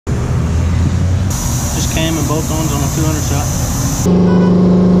Just came and both ones on a 200 shot.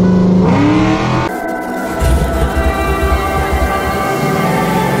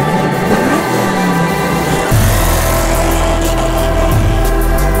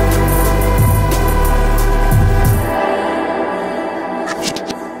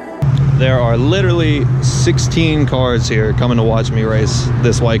 There are literally 16 cars here coming to watch me race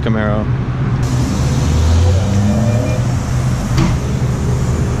this white Camaro.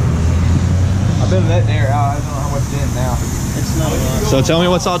 I've been letting air out. I don't know how much it's in now. It's not a lot. So tell me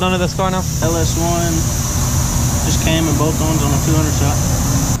what's all done to this car now? LS1 just came and both ones on a 200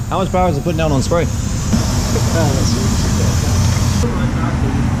 shot. How much power is it putting down on spray?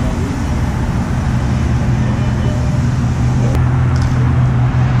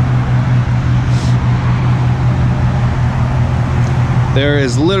 There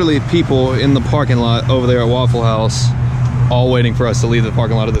is literally people in the parking lot over there at Waffle House, all waiting for us to leave the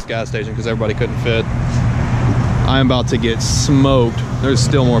parking lot of this gas station because everybody couldn't fit. I'm about to get smoked. There's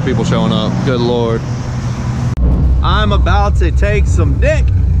still more people showing up. Good Lord. I'm about to take some dick.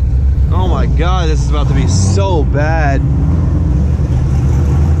 Oh my God, this is about to be so bad.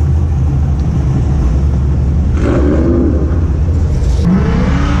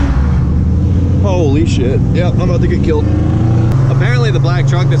 Holy shit. Yep, I'm about to get killed. Apparently the black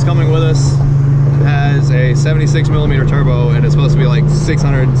truck that's coming with us has a 76mm turbo and it's supposed to be like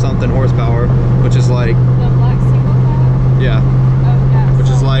 600 something horsepower, which is like The black single cab? yeah, Oh yeah. which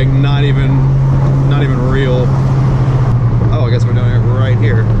is like not even real. Oh, I guess we're doing it right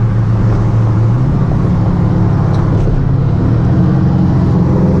here.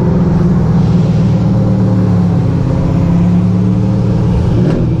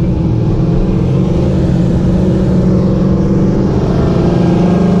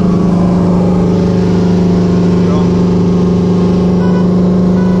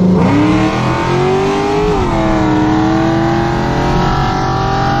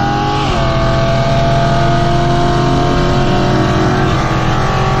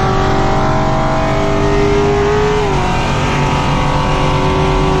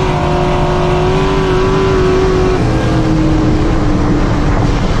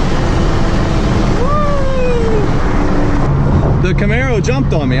 The Camaro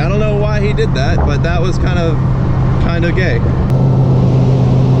jumped on me. I don't know why he did that, but that was kind of gay.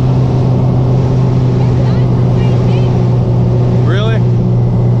 Really?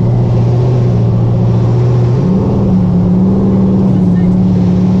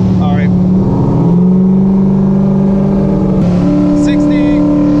 All right. 60.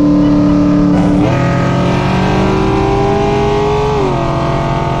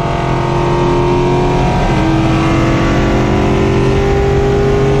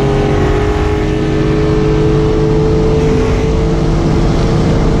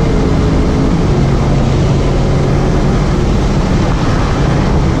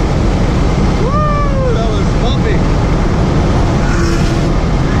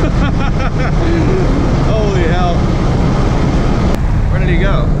 Holy hell. Where did he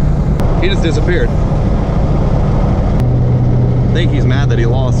go? He just disappeared. I think he's mad that he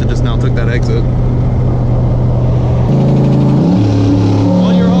lost and just now took that exit.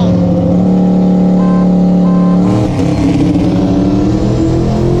 On your own.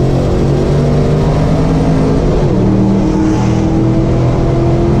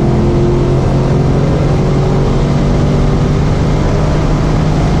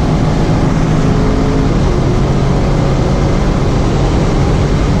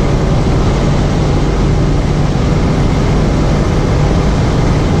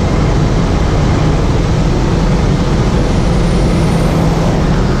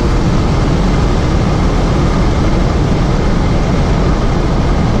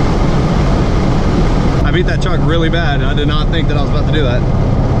 I beat that truck really bad, and I did not think that I was about to do that.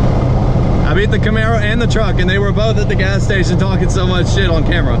 I beat the Camaro and the truck, and they were both at the gas station talking so much shit on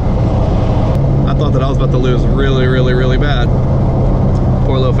camera. I thought that I was about to lose really, really, really bad.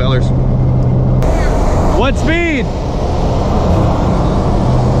 Poor little fellers. What speed?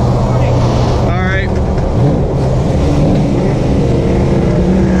 All right.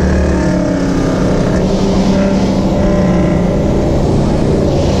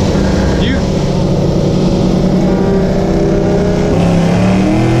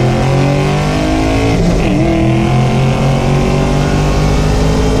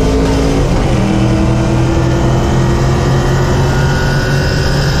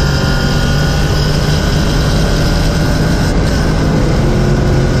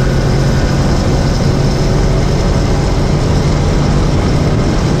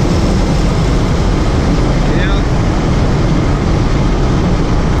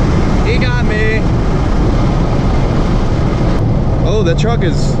 Oh, that truck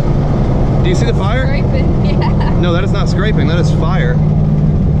is... Do you see the fire? Scraping, yeah. No, that is not scraping. That is fire.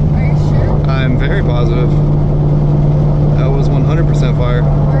 Are you sure? I'm very positive. That was 100% fire.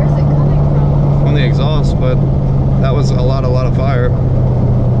 Where is it coming from? On the exhaust, but that was a lot of fire.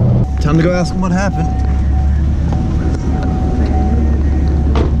 Time to go ask him what happened.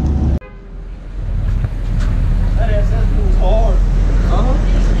 That SS was hard.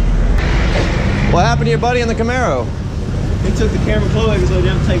 What happened to your buddy in the Camaro? He took the camera closed, so he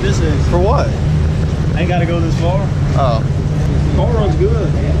didn't take this in. For what? I ain't got to go this far. Oh. The car runs good.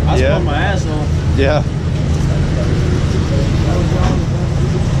 I Yeah. spun my ass off. Yeah.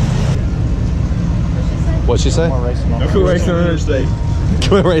 What'd she say? Quit racing on the interstate.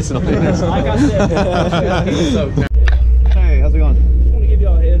 Quit racing on the interstate. Like I said. Hey, how's it going? Just want to give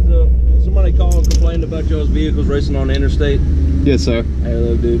y'all a heads up. Somebody called and complained about y'all's vehicles racing on the interstate. Yes, sir. Hey,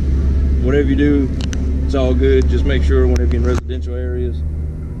 look, dude. Whatever you do, it's all good. Just make sure whenever you're in residential areas,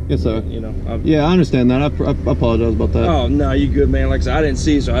 Yes, sir. you know. Yeah, I understand that. I apologize about that. Oh, no, you good, man. Like I said, I didn't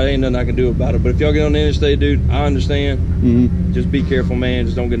see it, so I ain't nothing I can do about it. But if y'all get on the interstate, dude, I understand. Mm-hmm. Just be careful, man.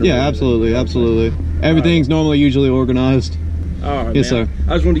 Just don't get in the Yeah, road. absolutely, absolutely. Everything's normally usually organized. All right, Yes, man. sir.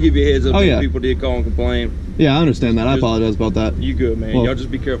 I just wanted to give you a heads up. Oh, yeah. People did call and complain. Yeah, I understand that. I apologize about that. You good, man. Well, Y'all just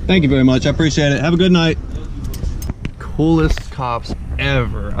be careful. Thank you very much. I appreciate it. Have a good night. Coolest cops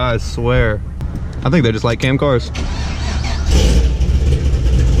ever, I swear. I think they just like cam cars. Not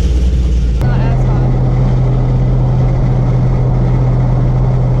as hot.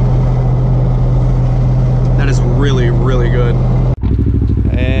 That is really, really good.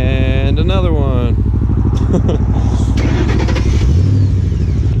 And another one.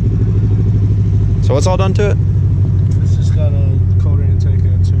 So what's all done to it? It's just got a coated intake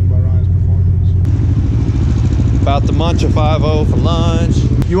and a tune by Ryan's Performance. About to munch a 5-0 for lunch.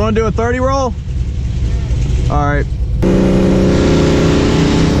 You want to do a 30 roll? All right.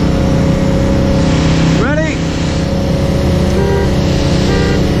 Ready?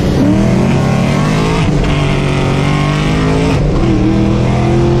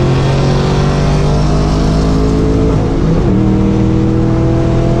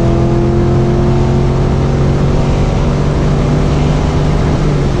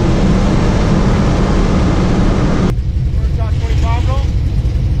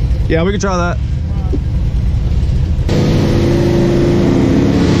 Yeah, we can try that.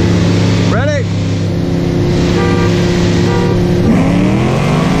 Ready?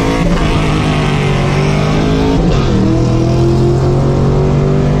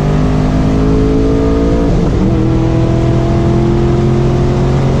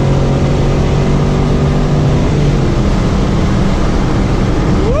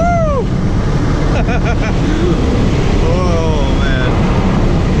 Woo! Oh, man.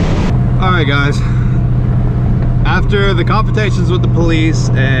 All right, guys. After the confrontations with the police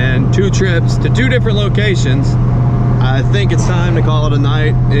and 2 trips to 2 different locations, I think it's time to call it a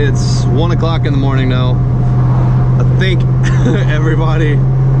night. It's 1 o'clock in the morning now. I think everybody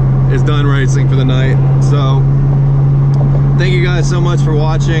is done racing for the night. So thank you guys so much for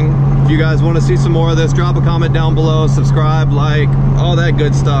watching. If you guys want to see some more of this, drop a comment down below, subscribe, like, all that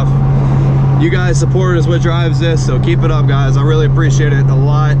good stuff. You guys' support is what drives this, so keep it up, guys. I really appreciate it a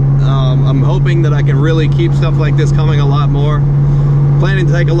lot. I'm hoping that I can really keep stuff like this coming a lot more. Planning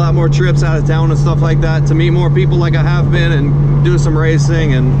to take a lot more trips out of town and stuff like that to meet more people like I have been and do some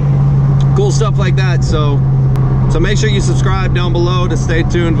racing and cool stuff like that. So make sure you subscribe down below to stay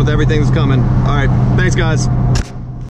tuned with everything that's coming. All right, thanks, guys.